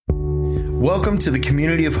Welcome to the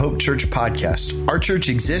Community of Hope Church podcast. Our church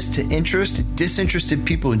exists to interest disinterested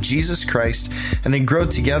people in Jesus Christ and then grow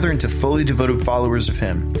together into fully devoted followers of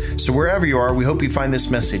Him. So wherever you are, we hope you find this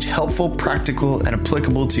message helpful, practical, and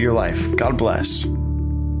applicable to your life. God bless.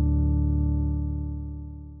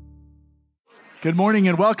 Good morning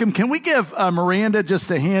and welcome. Can we give Miranda just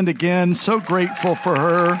a hand again? So grateful for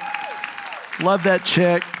her. Love that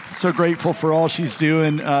chick. So grateful for all she's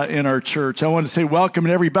doing in our church. I want to say welcome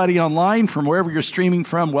to everybody online from wherever you're streaming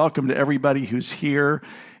from. Welcome to everybody who's here.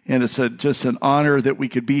 And it's just an honor that we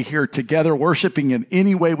could be here together, worshiping in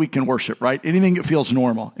any way we can worship, right? Anything that feels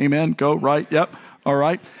normal. Amen? Go, right? Yep. All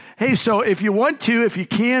right. Hey, so if you want to, if you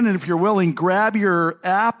can, and if you're willing, grab your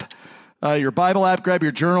app, your Bible app, grab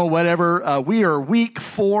your journal, whatever. We are week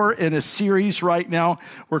 4 in a series right now.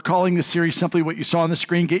 We're calling this series simply what you saw on the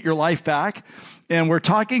screen, Get Your Life Back. And we're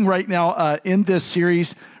talking right now in this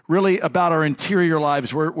series really about our interior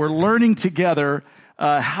lives. We're learning together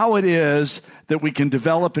how it is that we can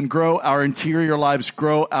develop and grow our interior lives,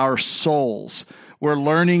 grow our souls. We're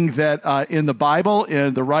learning that in the Bible,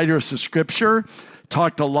 in the writers of Scripture,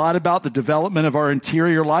 talked a lot about the development of our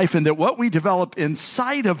interior life, and that what we develop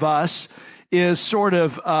inside of us is sort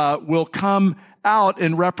of will come out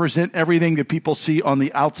and represent everything that people see on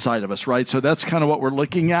the outside of us, right? So that's kind of what we're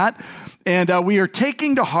looking at. And we are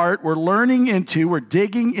taking to heart, we're digging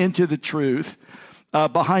into the truth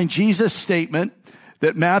behind Jesus' statement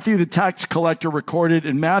that Matthew, the tax collector, recorded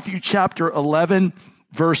in Matthew chapter 11,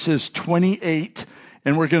 verses 28.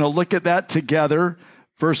 And we're going to look at that together,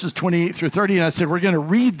 verses 28 through 30. And I said, we're going to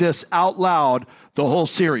read this out loud the whole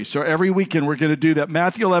series. So every weekend we're going to do that.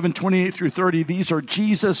 Matthew 11, 28 through 30. These are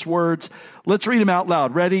Jesus' words. Let's read them out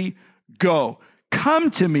loud. Ready? Go.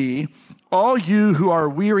 Come to me, all you who are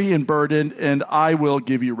weary and burdened, and I will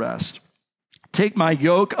give you rest. Take my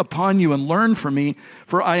yoke upon you and learn from me,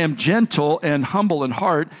 for I am gentle and humble in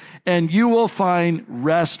heart, and you will find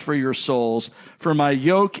rest for your souls. For my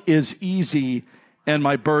yoke is easy and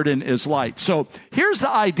my burden is light. So here's the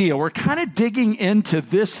idea. We're kind of digging into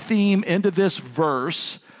this theme, into this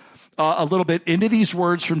verse, a little bit into these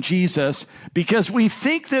words from Jesus, because we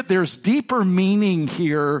think that there's deeper meaning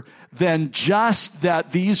here than just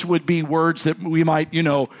that these would be words that we might,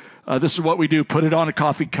 this is what we do, put it on a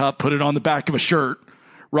coffee cup, put it on the back of a shirt,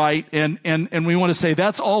 right? And we want to say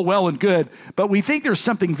that's all well and good, but we think there's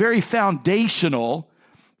something very foundational,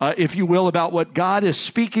 if you will, about what God is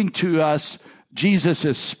speaking to us. Jesus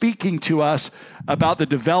is speaking to us about the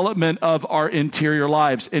development of our interior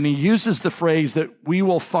lives. And he uses the phrase that we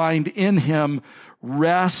will find in him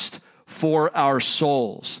rest for our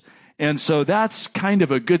souls. And so that's kind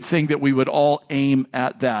of a good thing that we would all aim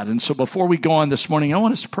at that. And so before we go on this morning, I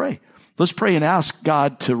want us to pray. Let's pray and ask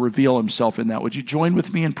God to reveal himself in that. Would you join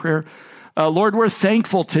with me in prayer? Lord, we're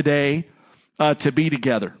thankful today to be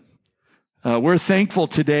together. We're thankful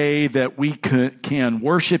today that we can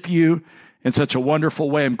worship you in such a wonderful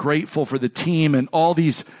way. I'm grateful for the team and all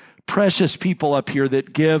these precious people up here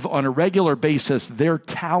that give on a regular basis their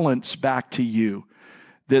talents back to you,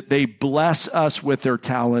 that they bless us with their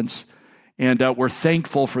talents. And we're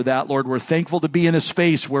thankful for that, Lord. We're thankful to be in a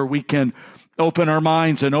space where we can open our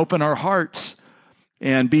minds and open our hearts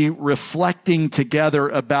and be reflecting together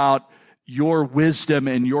about your wisdom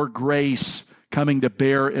and your grace coming to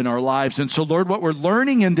bear in our lives. And so, Lord, what we're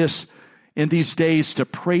learning in these days to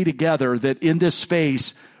pray together, that in this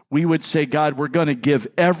space, we would say, God, we're going to give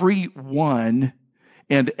everyone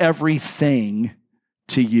and everything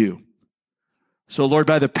to you. So, Lord,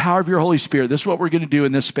 by the power of your Holy Spirit, this is what we're going to do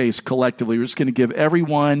in this space collectively. We're just going to give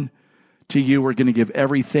everyone to you. We're going to give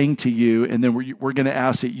everything to you. And then we're going to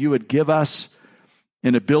ask that you would give us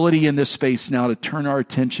an ability in this space now to turn our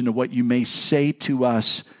attention to what you may say to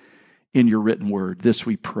us in your written word. This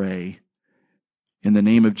we pray in the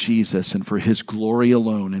name of Jesus and for his glory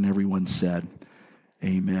alone. And everyone said,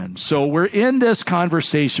 amen. So we're in this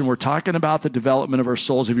conversation. We're talking about the development of our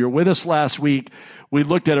souls. If you were with us last week, we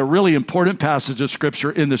looked at a really important passage of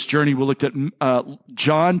scripture in this journey. We looked at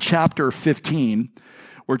John chapter 15,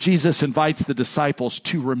 where Jesus invites the disciples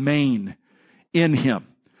to remain in him.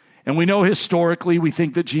 And we know historically, we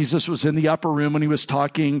think that Jesus was in the upper room when he was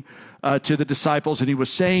talking to the disciples, and he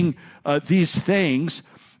was saying these things.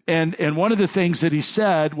 And one of the things that he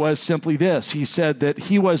said was simply this. He said that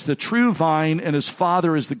he was the true vine and his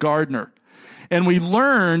Father is the gardener. And we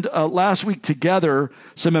learned last week together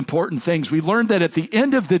some important things. We learned that at the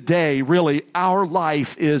end of the day, really, our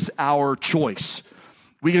life is our choice.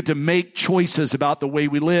 We get to make choices about the way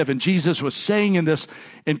we live. And Jesus was saying in this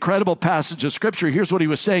incredible passage of scripture, here's what he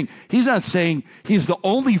was saying. He's not saying he's the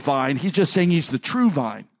only vine. He's just saying he's the true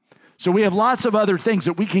vine. So we have lots of other things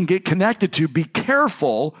that we can get connected to. Be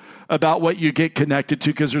careful about what you get connected to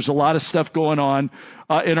because there's a lot of stuff going on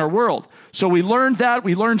in our world. So we learned that.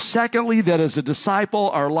 We learned, secondly, that as a disciple,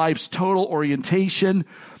 our life's total orientation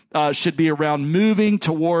should be around moving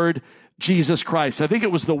toward Jesus Christ. I think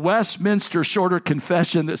it was the Westminster Shorter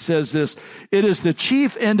Confession that says this: it is the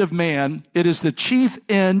chief end of man, it is the chief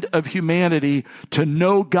end of humanity to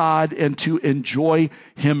know God and to enjoy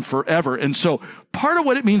him forever. And so part of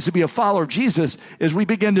what it means to be a follower of Jesus is we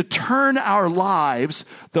begin to turn our lives,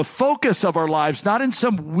 the focus of our lives, not in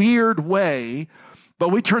some weird way, but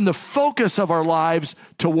we turn the focus of our lives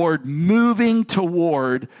toward moving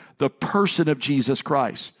toward the person of Jesus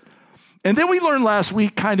Christ. And then we learned last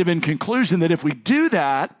week, kind of in conclusion, that if we do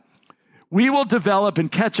that, we will develop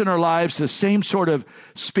and catch in our lives the same sort of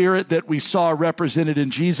spirit that we saw represented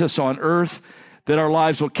in Jesus on earth, that our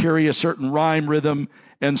lives will carry a certain rhyme, rhythm,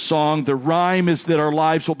 and song. The rhyme is that our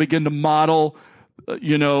lives will begin to model,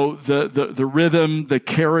 the rhythm, the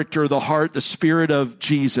character, the heart, the spirit of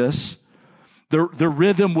Jesus. The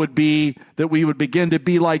rhythm would be that we would begin to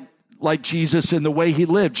be like Jesus in the way he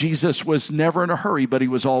lived. Jesus was never in a hurry, but he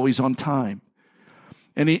was always on time.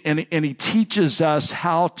 And he teaches us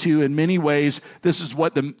how to, in many ways, this is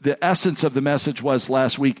what the essence of the message was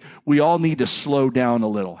last week. We all need to slow down a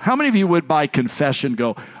little. How many of you would by confession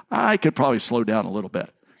go, I could probably slow down a little bit?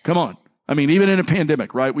 Come on. I mean, even in a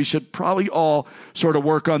pandemic, right? We should probably all sort of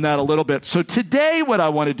work on that a little bit. So today what I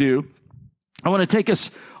want to do, I want to take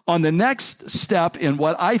us on the next step in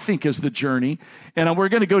what I think is the journey. And we're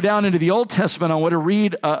going to go down into the Old Testament. I want to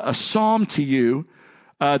read a psalm to you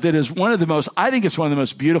that is one of the most, I think it's one of the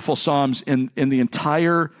most beautiful psalms in the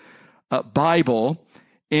entire Bible.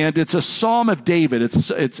 And it's a psalm of David.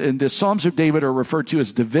 And the Psalms of David are referred to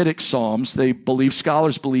as Davidic psalms.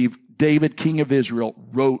 Scholars believe David, king of Israel,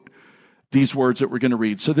 wrote these words that we're going to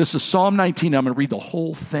read. So this is Psalm 19. I'm going to read the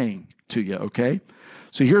whole thing to you, okay?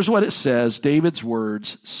 So here's what it says, David's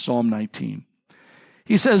words, Psalm 19.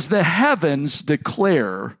 He says, the heavens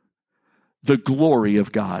declare the glory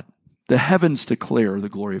of God. The heavens declare the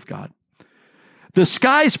glory of God. The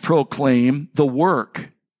skies proclaim the work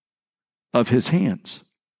of his hands.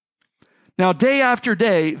 Now, day after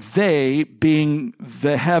day, they, being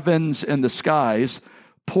the heavens and the skies,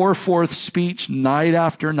 pour forth speech night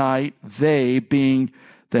after night. They, being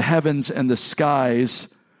the heavens and the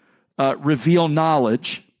skies, reveal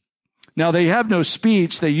knowledge. Now they have no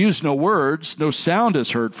speech, they use no words, no sound is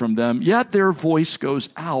heard from them, yet their voice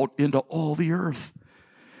goes out into all the earth.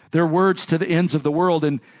 Their words to the ends of the world,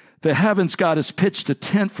 and the heavens God has pitched a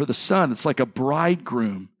tent for the sun. It's like a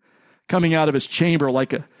bridegroom coming out of his chamber,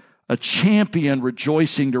 like a champion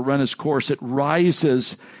rejoicing to run his course. It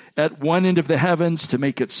rises at one end of the heavens to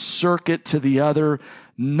make its circuit to the other.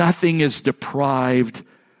 Nothing is deprived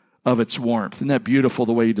of its warmth. Isn't that beautiful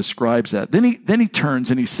the way he describes that? Then he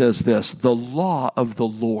turns and he says this, the law of the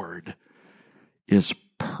Lord is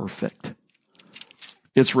perfect.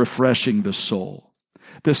 It's refreshing the soul.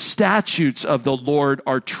 The statutes of the Lord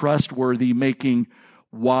are trustworthy, making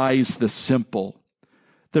wise the simple.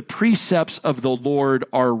 The precepts of the Lord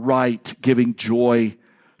are right, giving joy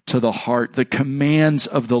to the heart. The commands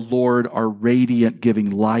of the Lord are radiant,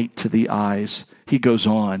 giving light to the eyes. He goes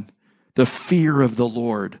on. The fear of the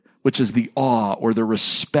Lord, which is the awe or the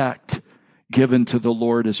respect given to the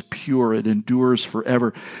Lord, is pure. It endures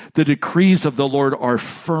forever. The decrees of the Lord are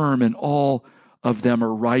firm, and all of them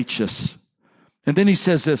are righteous. And then he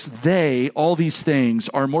says this, all these things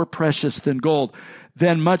are more precious than gold,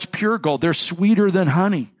 than much pure gold. They're sweeter than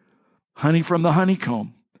honey from the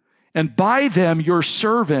honeycomb. And by them your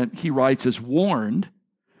servant, he writes, is warned.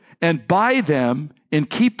 And by them, in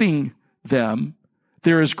keeping them,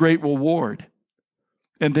 there is great reward.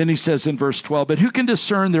 And then he says in verse 12, but who can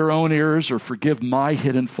discern their own errors or forgive my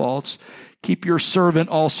hidden faults? Keep your servant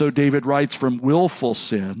also, David writes, from willful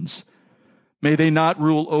sins. May they not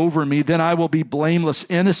rule over me. Then I will be blameless,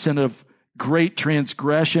 innocent of great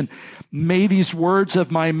transgression. May these words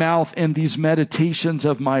of my mouth and these meditations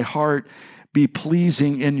of my heart be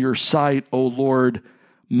pleasing in your sight, O Lord,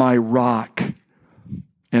 my rock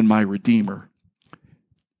and my redeemer.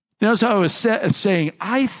 Now, as I was saying,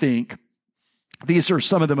 I think these are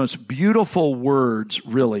some of the most beautiful words,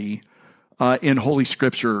 really, in Holy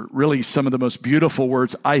Scripture. Really, some of the most beautiful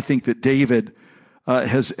words I think that David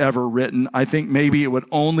has ever written. I think maybe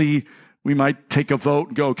we might take a vote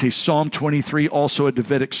and go, okay, Psalm 23, also a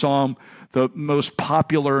Davidic psalm, the most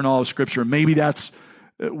popular in all of Scripture. Maybe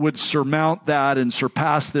would surmount that and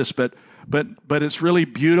surpass this, but it's really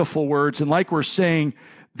beautiful words. And like we're saying,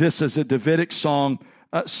 this is a Davidic song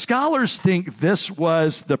Scholars think this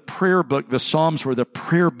was the prayer book. The Psalms were the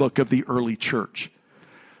prayer book of the early church.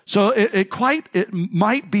 So it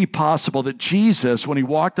might be possible that Jesus, when he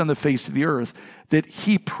walked on the face of the earth, that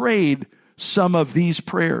he prayed some of these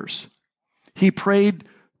prayers. He prayed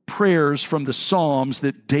prayers from the Psalms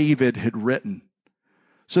that David had written.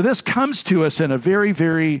 So this comes to us in a very,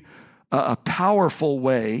 very powerful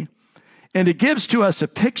way. And it gives to us a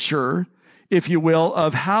picture, if you will,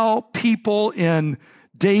 of how people in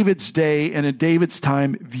David's day and in David's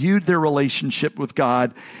time viewed their relationship with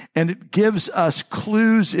God. And it gives us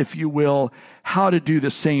clues, if you will, how to do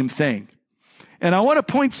the same thing. And I want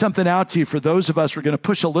to point something out to you for those of us who are going to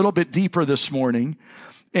push a little bit deeper this morning.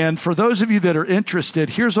 And for those of you that are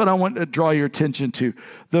interested, here's what I want to draw your attention to.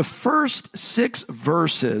 The first 6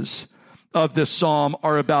 verses of this psalm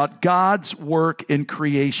are about God's work in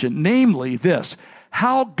creation, namely this,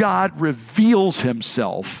 how God reveals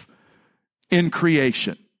himself in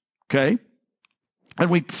creation, okay? And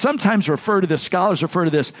we sometimes refer to this, scholars refer to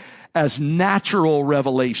this as natural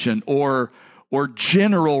revelation or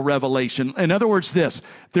general revelation. In other words,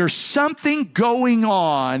 there's something going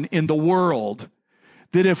on in the world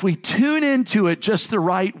that if we tune into it just the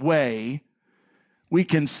right way, we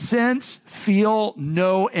can sense, feel,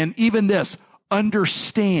 know, and even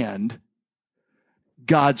understand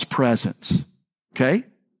God's presence. Okay?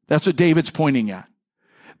 That's what David's pointing at.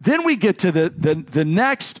 Then we get to the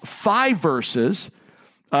next 5 verses,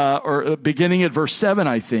 or beginning at verse 7,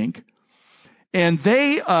 I think. And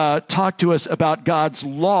they talk to us about God's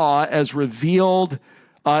law as revealed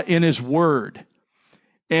in his word.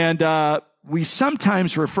 And we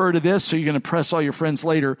sometimes refer to this, so you're going to impress all your friends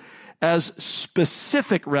later, as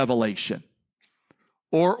specific revelation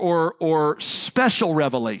or special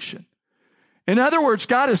revelation. In other words,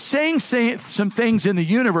 God is saying some things in the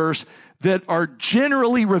universe that are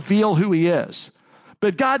generally reveal who he is.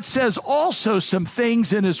 But God says also some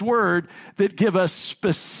things in his word that give us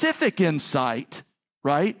specific insight,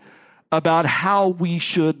 right, about how we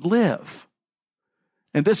should live.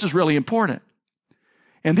 And this is really important.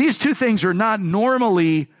 And these two things are not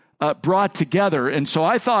normally brought together. And so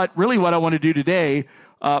I thought really what I want to do today,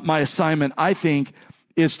 my assignment, I think,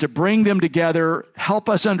 is to bring them together, help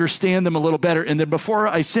us understand them a little better. And then before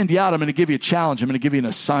I send you out, I'm going to give you a challenge. I'm going to give you an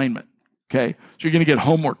assignment. Okay. So you're going to get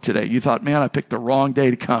homework today. You thought, man, I picked the wrong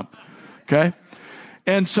day to come. Okay.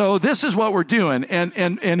 And so this is what we're doing.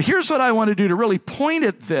 And here's what I want to do to really point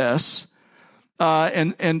at this,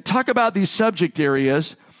 and talk about these subject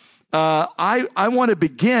areas. I want to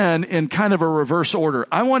begin in kind of a reverse order.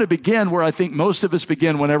 I want to begin where I think most of us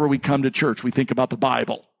begin whenever we come to church. We think about the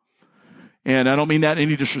Bible. And I don't mean that in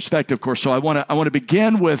any disrespect, of course. So I want to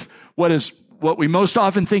begin with what we most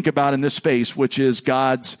often think about in this space, which is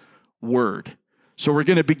God's word. So we're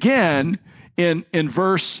going to begin in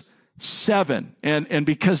verse 7. And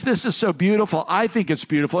because this is so beautiful, I think it's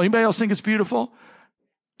beautiful. Anybody else think it's beautiful?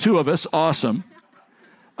 2 of us. Awesome.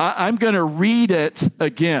 I'm going to read it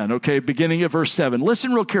again, okay, beginning at verse 7.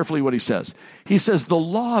 Listen real carefully what he says. He says, the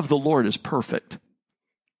law of the Lord is perfect.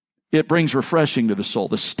 It brings refreshing to the soul.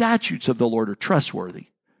 The statutes of the Lord are trustworthy.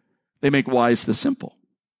 They make wise the simple.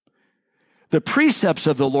 The precepts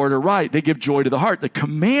of the Lord are right. They give joy to the heart. The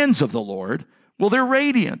commands of the Lord, well, they're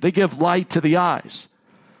radiant. They give light to the eyes.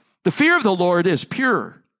 The fear of the Lord is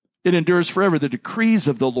pure. It endures forever. The decrees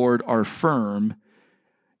of the Lord are firm,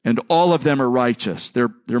 and all of them are righteous. They're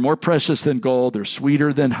more precious than gold. They're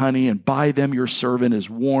sweeter than honey, and by them your servant is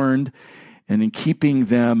warned, and in keeping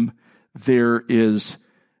them there is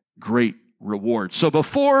great reward. So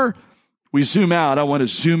before we zoom out, I want to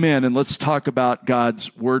zoom in and let's talk about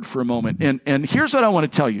God's word for a moment. And here's what I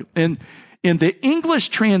want to tell you. In the English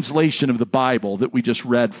translation of the Bible that we just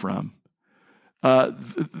read from,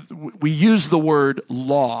 we use the word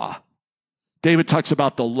law. David talks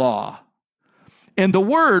about the law. And the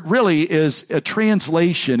word really is a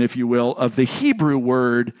translation, if you will, of the Hebrew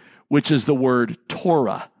word, which is the word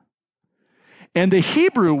Torah. And the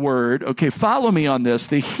Hebrew word, okay, follow me on this.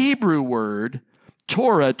 The Hebrew word,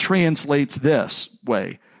 Torah, translates this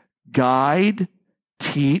way: guide,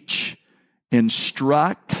 teach,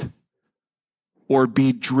 instruct, or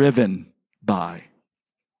be driven by.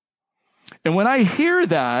 And when I hear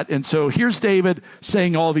that, and so here's David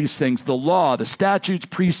saying all these things, the law, the statutes,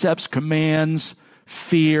 precepts, commands,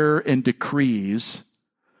 fear, and decrees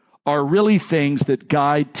are really things that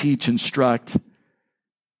guide, teach, instruct,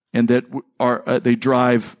 and that are they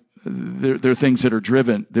drive. They're things that are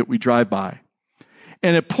driven, that we drive by.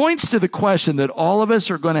 And it points to the question that all of us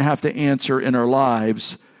are going to have to answer in our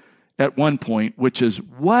lives at one point, which is,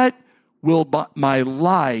 what will my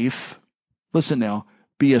life, listen now,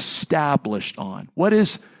 be established on? What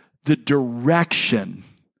is the direction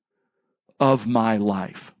of my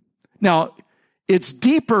life? Now, it's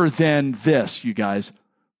deeper than this, you guys,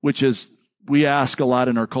 which is we ask a lot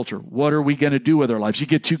in our culture. What are we going to do with our lives? You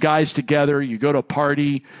get two guys together, you go to a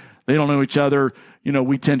party, they don't know each other.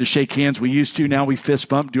 We tend to shake hands. We used to. Now we fist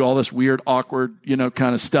bump, do all this weird, awkward,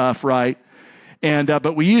 kind of stuff, right?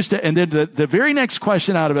 But we used to, and then the very next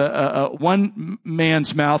question out of one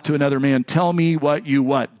man's mouth to another man, tell me what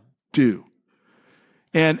you do.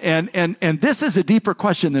 And this is a deeper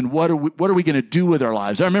question than what are we going to do with our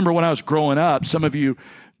lives? I remember when I was growing up, some of you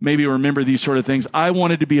maybe remember these sort of things. I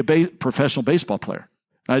wanted to be a professional baseball player.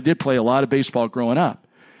 I did play a lot of baseball growing up.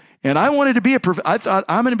 And I wanted to be I thought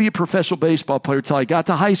I'm going to be a professional baseball player until I got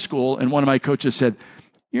to high school. And one of my coaches said,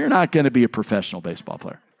 you're not going to be a professional baseball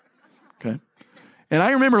player. Okay. And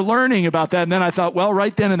I remember learning about that. And then I thought, well,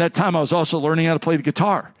 right then in that time, I was also learning how to play the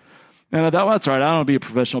guitar. And I thought, well, that's all right. I don't want to be a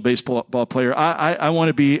professional baseball player. I want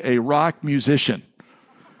to be a rock musician.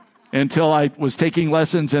 Until I was taking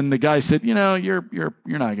lessons and the guy said, you're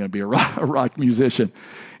not going to be a rock musician.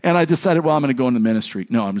 And I decided, well, I'm going to go into ministry.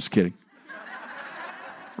 No, I'm just kidding.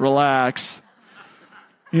 Relax.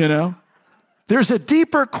 There's a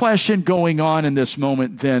deeper question going on in this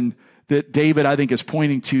moment than that David, I think, is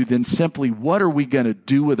pointing to than simply what are we going to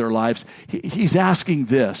do with our lives? He's asking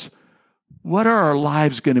this. What are our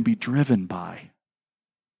lives going to be driven by?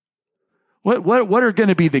 What are going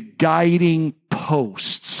to be the guiding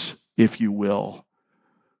posts, if you will,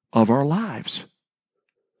 of our lives?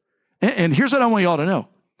 And here's what I want you all to know.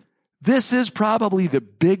 This is probably the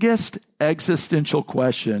biggest existential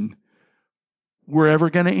question we're ever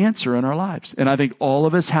going to answer in our lives. And I think all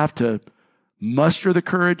of us have to muster the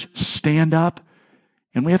courage, stand up,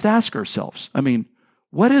 and we have to ask ourselves,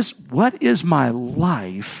 what is my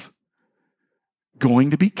life going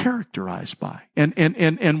to be characterized by?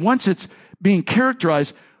 And once it's being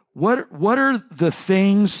characterized, what are the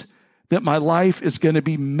things that my life is going to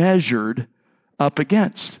be measured up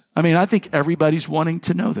against? I think everybody's wanting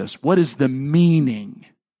to know this. What is the meaning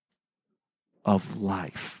of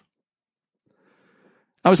life?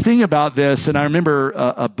 I was thinking about this, and I remember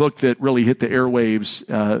a book that really hit the airwaves.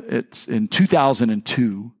 It's in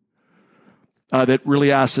 2002 that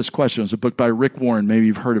really asked this question. It was a book by Rick Warren. Maybe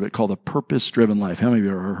you've heard of it, called A Purpose-Driven Life. How many of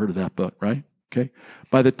you have ever heard of that book, right? Okay.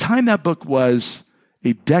 By the time that book was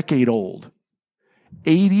a decade old,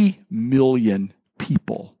 80 million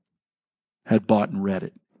people had bought and read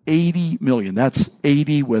it. 80 million. That's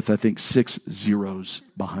 80 with, I think, 6 zeros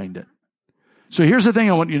behind it. So here's the thing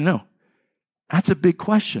I want you to know. That's a big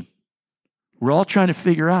question. We're all trying to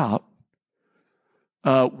figure out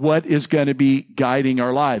what is going to be guiding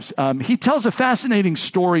our lives. He tells a fascinating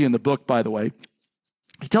story in the book, by the way.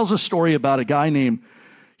 He tells a story about a guy named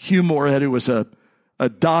Hugh Moorhead, who was a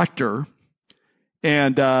doctor,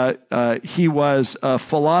 and he was a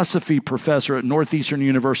philosophy professor at Northeastern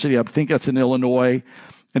University. I think that's in Illinois.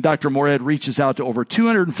 And Dr. Moorhead reaches out to over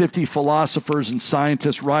 250 philosophers and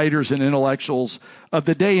scientists, writers and intellectuals of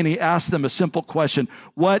the day, and he asks them a simple question: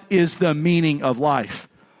 what is the meaning of life?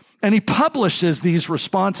 And he publishes these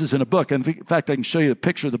responses in a book. And in fact, I can show you the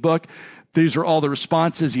picture of the book. These are all the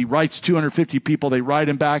responses. He writes 250 people. They write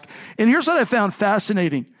him back. And here's what I found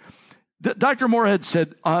fascinating. Dr. Moorhead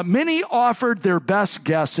said, many offered their best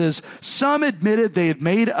guesses. Some admitted they had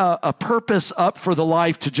made a purpose up for the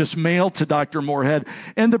life to just mail to Dr. Moorhead.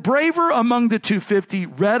 And the braver among the 250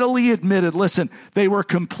 readily admitted, listen, they were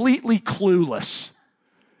completely clueless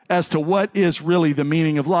as to what is really the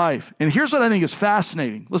meaning of life. And here's what I think is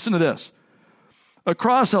fascinating. Listen to this.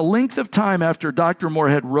 Across a length of time after Dr.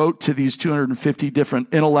 Moorhead wrote to these 250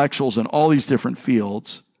 different intellectuals in all these different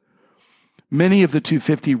fields, many of the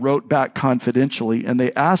 250 wrote back confidentially, and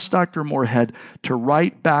they asked Dr. Moorhead to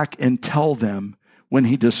write back and tell them, when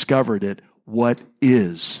he discovered it, what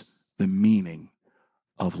is the meaning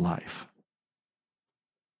of life?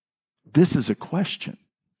 This is a question.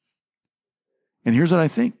 And here's what I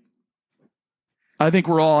think. I think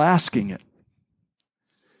we're all asking it.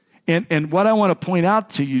 And what I want to point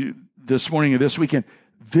out to you this morning or this weekend,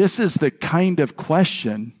 this is the kind of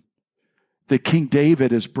question that King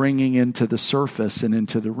David is bringing into the surface and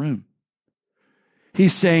into the room.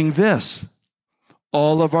 He's saying this: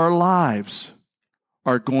 all of our lives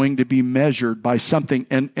are going to be measured by something.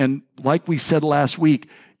 And like we said last week,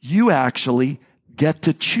 you actually get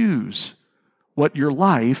to choose what your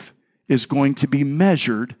life is going to be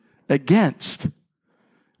measured against.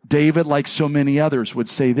 David, like so many others, would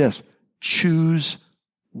say this: choose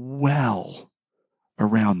well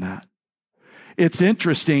around that. It's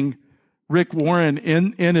interesting. Rick Warren,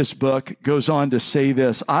 in his book, goes on to say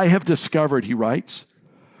this: I have discovered, he writes,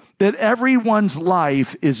 that everyone's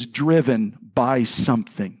life is driven by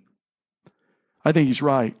something. I think he's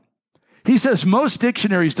right. He says most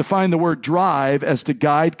dictionaries define the word drive as to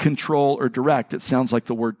guide, control, or direct. It sounds like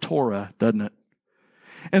the word Torah, doesn't it?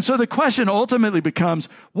 And so the question ultimately becomes,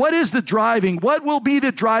 what will be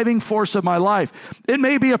the driving force of my life? It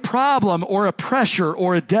may be a problem or a pressure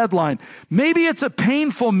or a deadline. Maybe it's a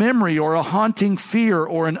painful memory or a haunting fear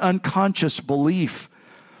or an unconscious belief.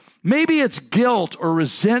 Maybe it's guilt or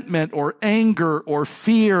resentment or anger or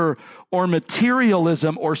fear or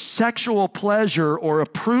materialism or sexual pleasure or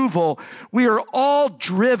approval. We are all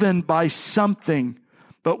driven by something,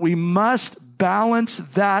 but we must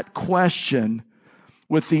balance that question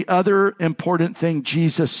with the other important thing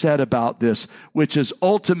Jesus said about this, which is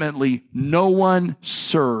ultimately no one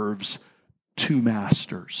serves two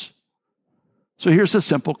masters. So here's a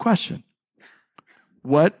simple question.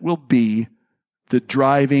 What will be the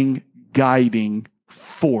driving, guiding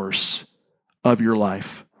force of your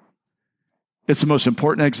life? It's the most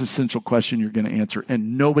important existential question you're going to answer,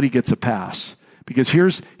 and nobody gets a pass. Because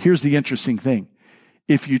here's the interesting thing.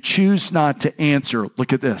 If you choose not to answer,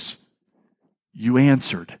 look at this. You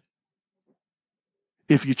answered.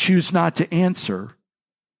 If you choose not to answer,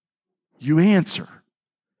 you answer.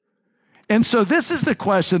 And so this is the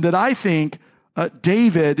question that I think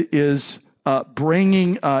David is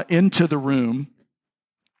bringing into the room.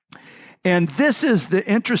 And this is the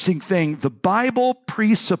interesting thing. The Bible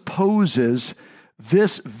presupposes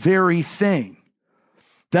this very thing.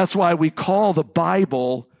 That's why we call the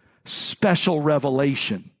Bible special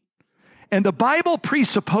revelation. And the Bible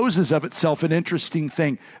presupposes of itself an interesting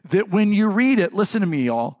thing, that when you read it, listen to me,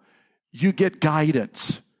 y'all, you get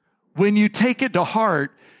guidance. When you take it to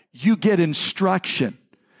heart, you get instruction.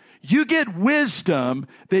 You get wisdom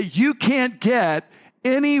that you can't get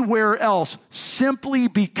anywhere else simply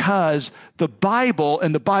because the Bible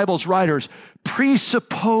and the Bible's writers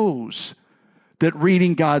presuppose that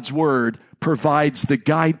reading God's word provides the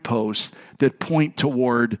guideposts that point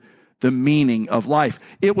toward the meaning of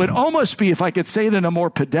life. It would almost be, if I could say it in a more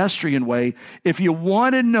pedestrian way, if you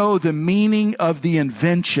want to know the meaning of the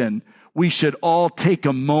invention, we should all take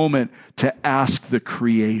a moment to ask the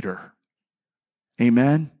Creator.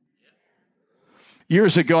 Amen?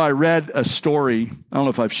 Years ago, I read a story. I don't know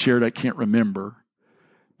if I've shared it. I can't remember.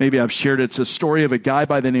 Maybe I've shared it. It's a story of a guy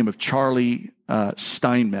by the name of Charlie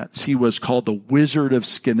Steinmetz. He was called the Wizard of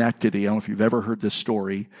Schenectady. I don't know if you've ever heard this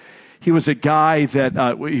story. He was a guy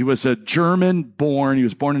that, he was a German-born, he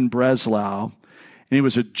was born in Breslau, and he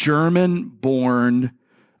was a German-born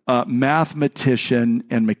mathematician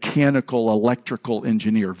and mechanical electrical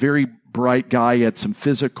engineer. Very bright guy. He had some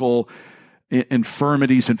physical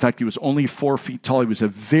infirmities. In fact, he was only 4 feet tall. He was a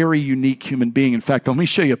very unique human being. In fact, let me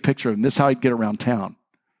show you a picture of him. This is how he'd get around town.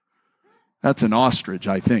 That's an ostrich,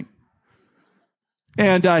 I think.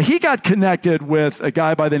 And he got connected with a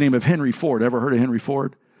guy by the name of Henry Ford. Ever heard of Henry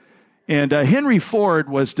Ford? And Henry Ford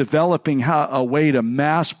was developing a way to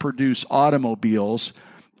mass produce automobiles,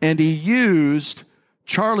 and he used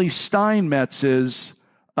Charlie Steinmetz's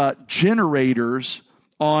generators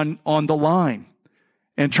on the line.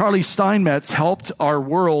 And Charlie Steinmetz helped our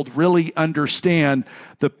world really understand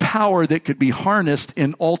the power that could be harnessed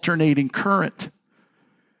in alternating current.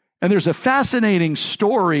 And there's a fascinating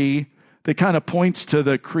story that kind of points to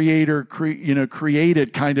the created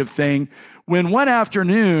kind of thing. When one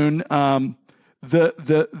afternoon, the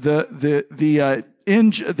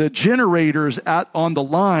generators on the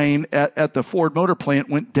line at the Ford Motor Plant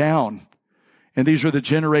went down. And these were the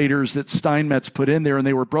generators that Steinmetz put in there, and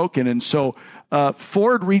they were broken. And so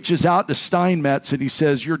Ford reaches out to Steinmetz and he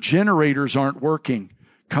says, "Your generators aren't working.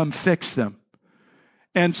 Come fix them."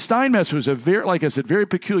 And Steinmetz was very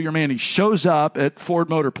peculiar man. He shows up at Ford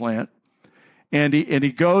Motor Plant. And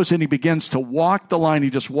he goes and he begins to walk the line. He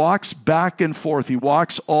just walks back and forth. He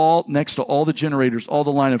walks all next to all the generators, all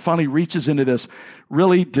the line, and finally reaches into this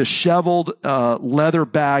really disheveled leather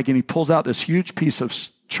bag, and he pulls out this huge piece of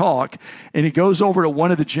chalk, and he goes over to one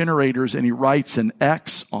of the generators and he writes an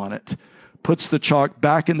X on it, puts the chalk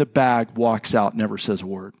back in the bag, walks out, never says a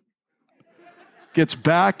word. Gets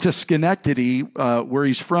back to Schenectady, where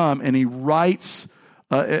he's from, and he writes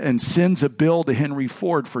and sends a bill to Henry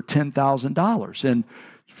Ford for $10,000. And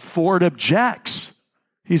Ford objects.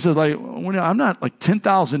 He says, I'm not like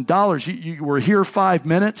 $10,000. You were here 5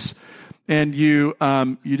 minutes and you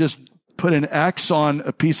just put an X on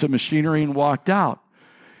a piece of machinery and walked out.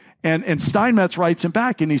 And Steinmetz writes him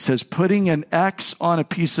back and he says, putting an X on a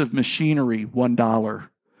piece of machinery, $1.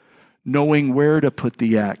 Knowing where to put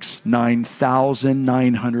the X,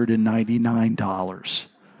 $9,999.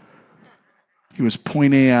 He was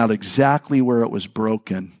pointing out exactly where it was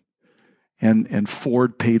broken and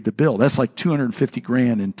Ford paid the bill. That's like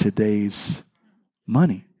 $250,000 in today's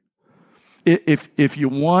money. If you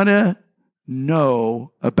want to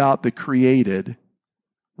know about the created,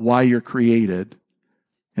 why you're created,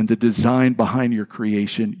 and the design behind your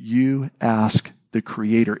creation, you ask the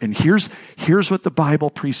Creator. And here's what the Bible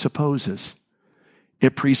presupposes.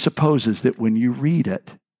 It presupposes that when you read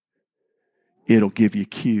it, it'll give you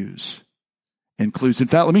cues and clues. In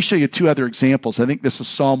fact, let me show you two other examples. I think this is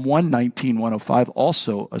Psalm 119, 105,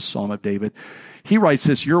 also a Psalm of David. He writes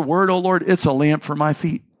this, "Your word, O Lord, it's a lamp for my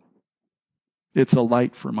feet. It's a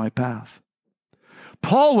light for my path."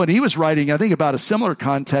 Paul, when he was writing, I think about a similar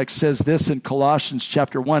context, says this in Colossians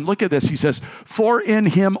chapter 1. Look at this. He says, "For in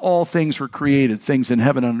him all things were created, things in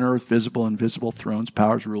heaven and on earth, visible and invisible, thrones,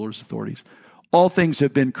 powers, rulers, authorities. All things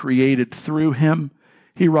have been created through him,"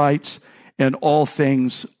 he writes, "and all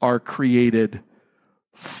things are created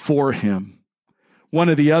for him." One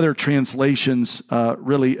of the other translations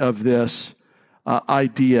really of this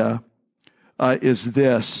idea is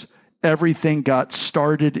this: everything got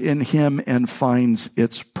started in him and finds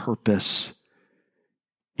its purpose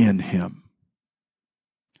in him.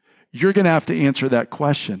 You're going to have to answer that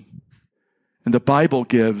question. And the Bible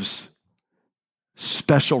gives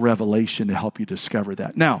special revelation to help you discover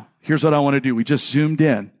that. Now, here's what I want to do. We just zoomed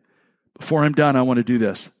in. Before I'm done, I want to do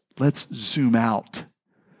this. Let's zoom out.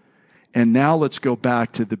 And now let's go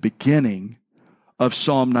back to the beginning of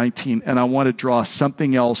Psalm 19. And I want to draw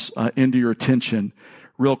something else into your attention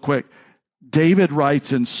real quick. David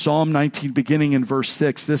writes in Psalm 19, beginning in verse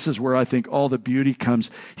 6, this is where I think all the beauty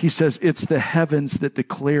comes. He says, "It's the heavens that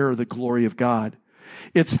declare the glory of God.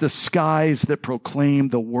 It's the skies that proclaim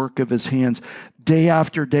the work of his hands. Day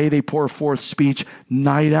after day they pour forth speech.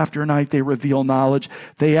 Night after night they reveal knowledge.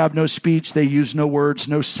 They have no speech. They use no words.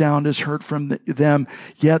 No sound is heard from them.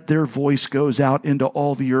 Yet their voice goes out into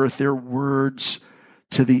all the earth, their words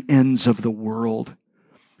to the ends of the world."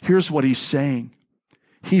 Here's what he's saying.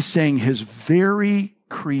 He's saying his very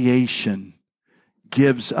creation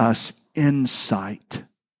gives us insight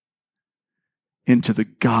into the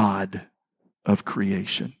God of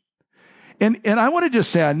creation. And I want to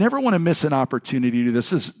just say, I never want to miss an opportunity to do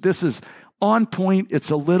this. This is on point.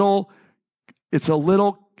 It's a little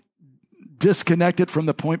disconnected from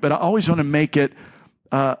the point, but I always want to make it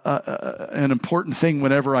an important thing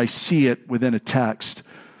whenever I see it within a text.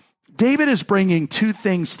 David is bringing two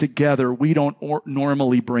things together we don't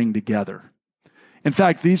normally bring together. In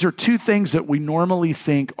fact, these are two things that we normally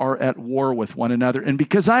think are at war with one another. And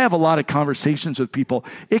because I have a lot of conversations with people,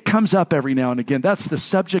 it comes up every now and again. That's the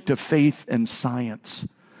subject of faith and science.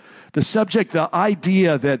 The subject, the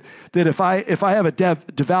idea that if I have a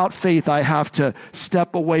devout faith, I have to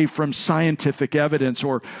step away from scientific evidence,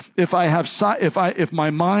 or if my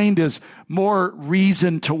mind is more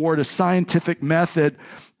reasoned toward a scientific method,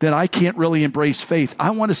 then I can't really embrace faith. I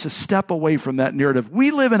want us to step away from that narrative. We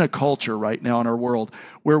live in a culture right now in our world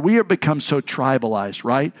where we have become so tribalized,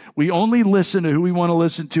 right? We only listen to who we want to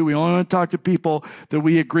listen to. We only want to talk to people that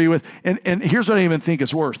we agree with. And here's what I even think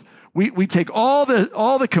is worth. We take all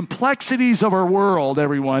the complexities of our world,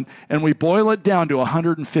 everyone, and we boil it down to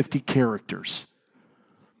 150 characters.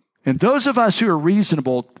 And those of us who are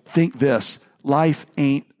reasonable think this: life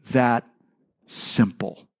ain't that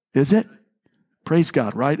simple, is it? Praise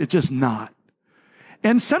God, right? It's just not.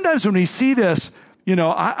 And sometimes when we see this,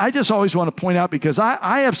 I just always want to point out, because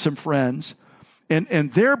I have some friends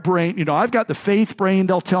and their brain, I've got the faith brain,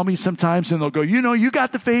 they'll tell me sometimes, and they'll go, you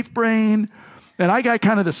got the faith brain, and I got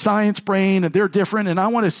kind of the science brain, and they're different. And I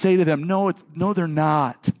want to say to them, no, they're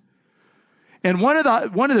not. And one of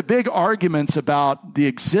the big arguments about the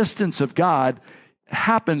existence of God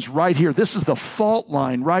happens right here. This is the fault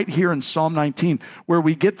line right here in Psalm 19, where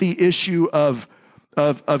we get the issue of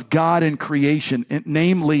God and creation.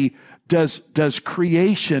 Namely, does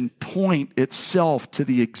creation point itself to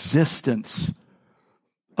the existence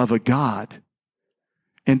of a God?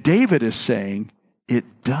 And David is saying it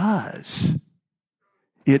does.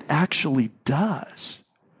 It actually does.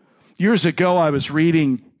 Years ago, I was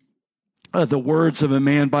reading the words of a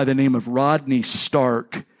man by the name of Rodney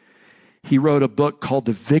Stark. He wrote a book called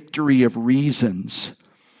The Victory of Reasons.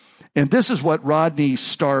 And this is what Rodney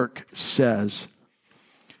Stark says.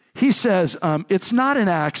 He says, it's not an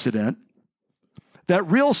accident that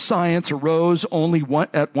real science arose only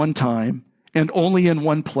at one time and only in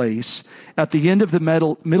one place at the end of the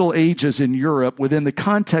Middle Ages in Europe, within the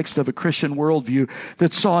context of a Christian worldview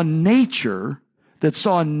that saw nature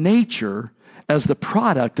as the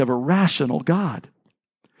product of a rational God.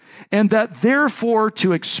 And that therefore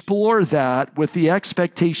to explore that with the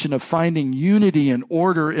expectation of finding unity and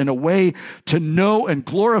order in a way to know and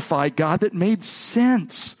glorify God that made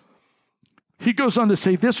sense. He goes on to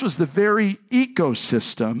say this was the very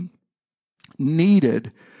ecosystem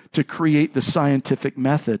needed to create the scientific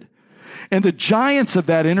method. And the giants of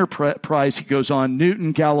that enterprise, he goes on,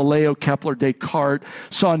 Newton, Galileo, Kepler, Descartes,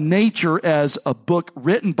 saw nature as a book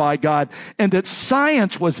written by God, and that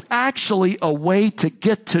science was actually a way to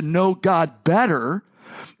get to know God better,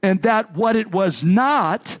 and that what it was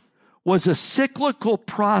not was a cyclical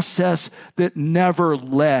process that never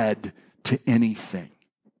led to anything.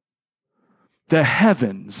 The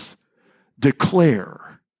heavens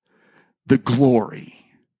declare the glory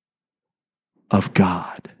of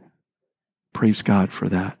God. Praise God for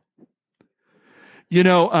that. You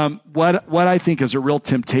know, what I think is a real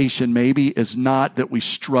temptation maybe is not that we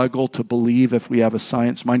struggle to believe if we have a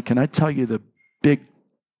science mind. Can I tell you the big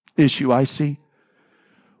issue I see?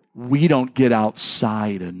 We don't get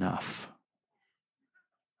outside enough.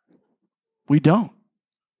 We don't.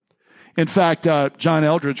 In fact, John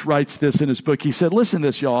Eldredge writes this in his book. He said, listen to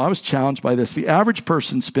this, y'all. I was challenged by this. The average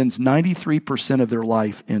person spends 93% of their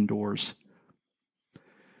life indoors.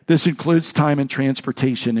 This includes time and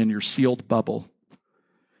transportation in your sealed bubble.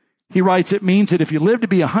 He writes, it means that if you live to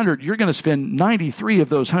be 100, you're going to spend 93 of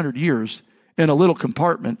those 100 years in a little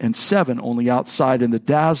compartment and 7 only outside in the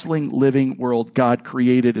dazzling living world God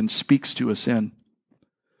created and speaks to us in.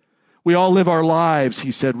 We all live our lives,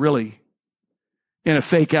 he said, really, in a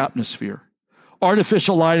fake atmosphere.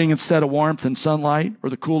 Artificial lighting instead of warmth and sunlight, or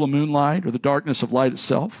the cool of moonlight, or the darkness of light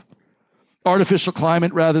itself. Artificial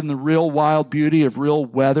climate rather than the real wild beauty of real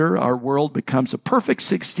weather. Our world becomes a perfect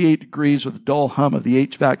 68 degrees with a dull hum of the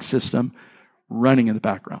HVAC system running in the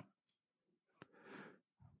background.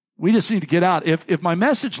 We just need to get out. If my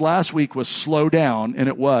message last week was slow down, and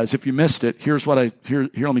it was, if you missed it, here,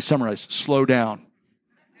 let me summarize. Slow down.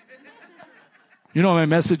 You know what my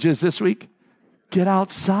message is this week? Get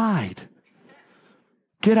outside.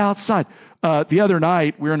 Get outside. The other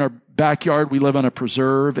night, we were in our backyard. We live on a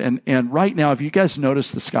preserve. And right now, have you guys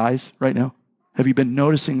noticed the skies right now? Have you been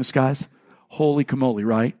noticing the skies? Holy camole,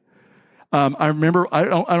 right? I don't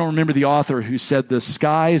remember the author who said the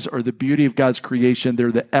skies are the beauty of God's creation.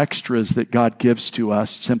 They're the extras that God gives to us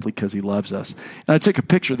simply because he loves us. And I took a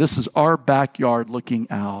picture. This is our backyard looking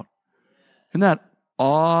out. Isn't that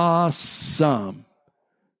awesome?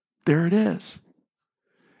 There it is.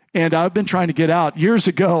 And I've been trying to get out. Years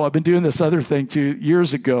ago, I've been doing this other thing too.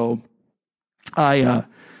 Years ago,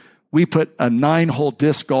 we put a 9-hole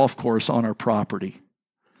disc golf course on our property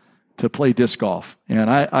to play disc golf. And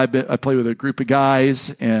I play with a group of guys,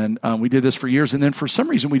 and we did this for years. And then for some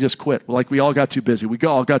reason, we just quit. Like we all got too busy. We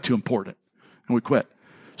all got too important, and we quit.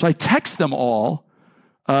 So I text them all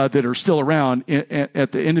that are still around.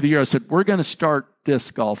 At the end of the year, I said, we're going to start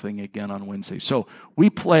disc golfing again on Wednesday. So we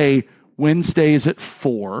play Wednesdays at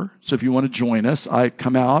 4. So if you want to join us, I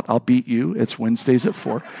come out, I'll beat you. It's Wednesdays at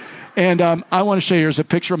 4. And I want to show you, here's a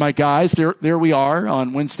picture of my guys. There we are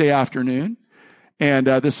on Wednesday afternoon. And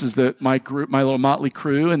this is my group, my little motley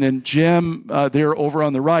crew. And then Jim, there over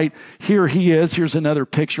on the right. Here he is. Here's another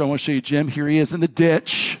picture. I want to show you Jim. Here he is in the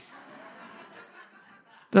ditch.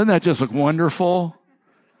 Doesn't that just look wonderful?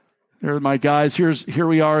 There are my guys. Here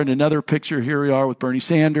we are in another picture. Here we are with Bernie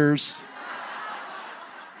Sanders.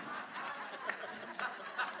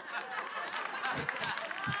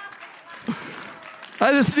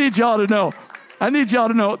 I just need y'all to know.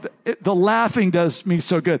 The laughing does me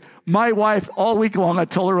so good. My wife, all week long, I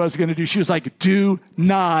told her what I was going to do. She was like, do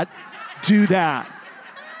not do that.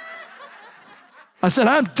 I said,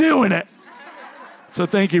 I'm doing it. So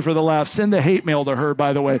thank you for the laugh. Send the hate mail to her,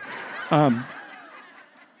 by the way.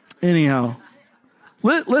 Anyhow,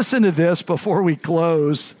 listen to this before we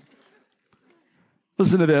close.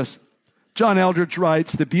 Listen to this. John Eldredge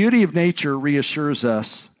writes, the beauty of nature reassures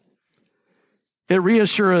us. It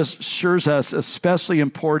reassures us, especially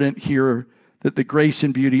important here, that the grace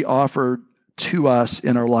and beauty offered to us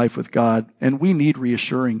in our life with God, and we need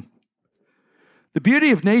reassuring. The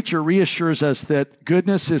beauty of nature reassures us that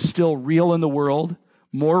goodness is still real in the world,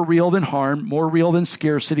 more real than harm, more real than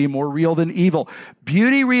scarcity, more real than evil.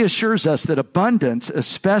 Beauty reassures us that abundance,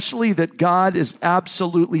 especially that God is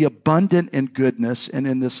absolutely abundant in goodness and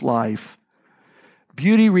in this life.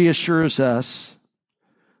 Beauty reassures us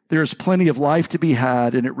there's plenty of life to be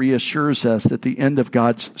had, and it reassures us that the end of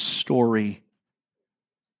God's story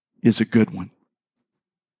is a good one.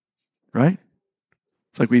 Right?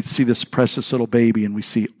 It's like we see this precious little baby and we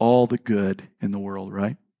see all the good in the world,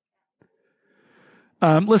 right?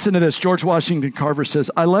 Listen to this. George Washington Carver says,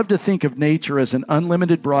 I love to think of nature as an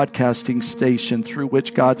unlimited broadcasting station through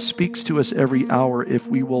which God speaks to us every hour if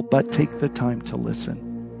we will but take the time to listen.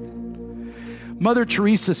 Mother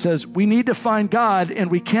Teresa says, we need to find God, and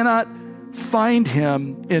we cannot find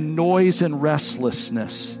him in noise and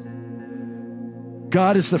restlessness.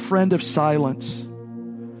 God is the friend of silence.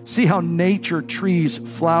 See how nature, trees,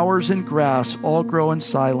 flowers, and grass all grow in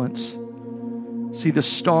silence. See the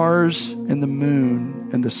stars and the moon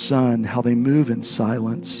and the sun, how they move in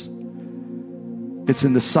silence. It's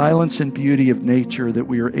in the silence and beauty of nature that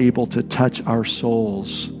we are able to touch our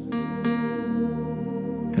souls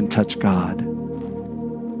and touch God.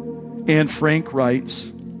 Anne Frank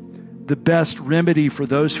writes, the best remedy for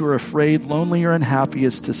those who are afraid, lonely, or unhappy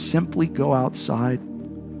is to simply go outside,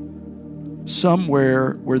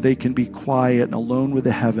 somewhere where they can be quiet and alone with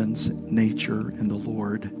the heavens, nature, and the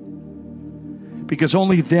Lord. Because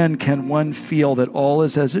only then can one feel that all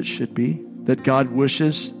is as it should be, that God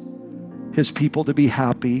wishes his people to be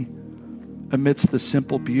happy amidst the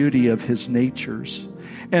simple beauty of his natures.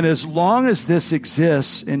 And as long as this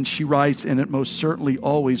exists, and she writes, and it most certainly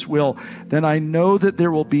always will, then I know that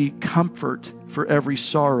there will be comfort for every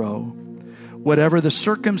sorrow. Whatever the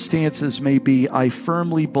circumstances may be, I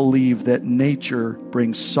firmly believe that nature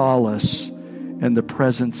brings solace and the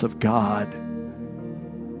presence of God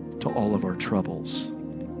to all of our troubles.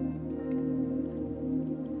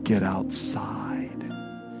 Get outside.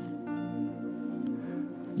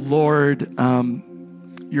 Lord,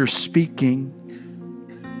 you're speaking.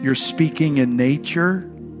 You're speaking in nature.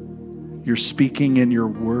 You're speaking in your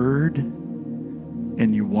word.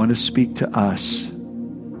 And you want to speak to us.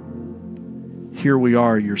 Here we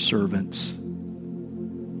are, your servants.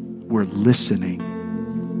 We're listening.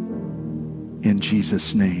 In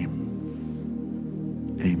Jesus' name.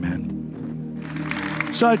 Amen.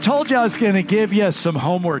 So I told you I was going to give you some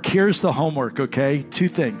homework. Here's the homework, okay? 2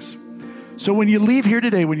 things. So when you leave here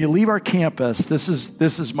today, when you leave our campus, this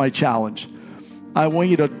is my challenge. I want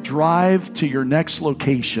you to drive to your next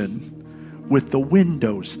location with the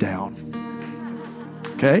windows down.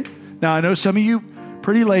 Okay? Now, I know some of you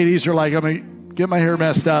pretty ladies are like, I'm going to get my hair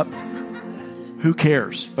messed up. Who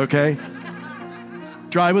cares? Okay?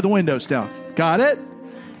 Drive with the windows down. Got it?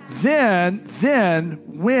 Then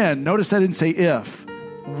when, notice I didn't say if,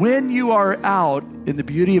 when you are out in the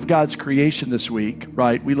beauty of God's creation this week,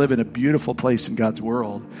 right? We live in a beautiful place in God's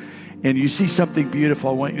world. And you see something beautiful,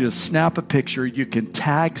 I want you to snap a picture. You can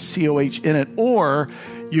tag COH in it, or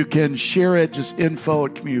you can share it, just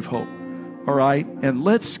info@Community of Hope. All right? And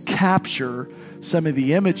let's capture some of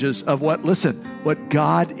the images of what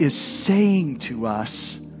God is saying to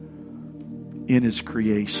us in his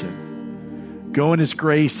creation. Go in his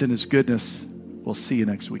grace and his goodness. We'll see you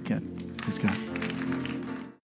next weekend. Praise God.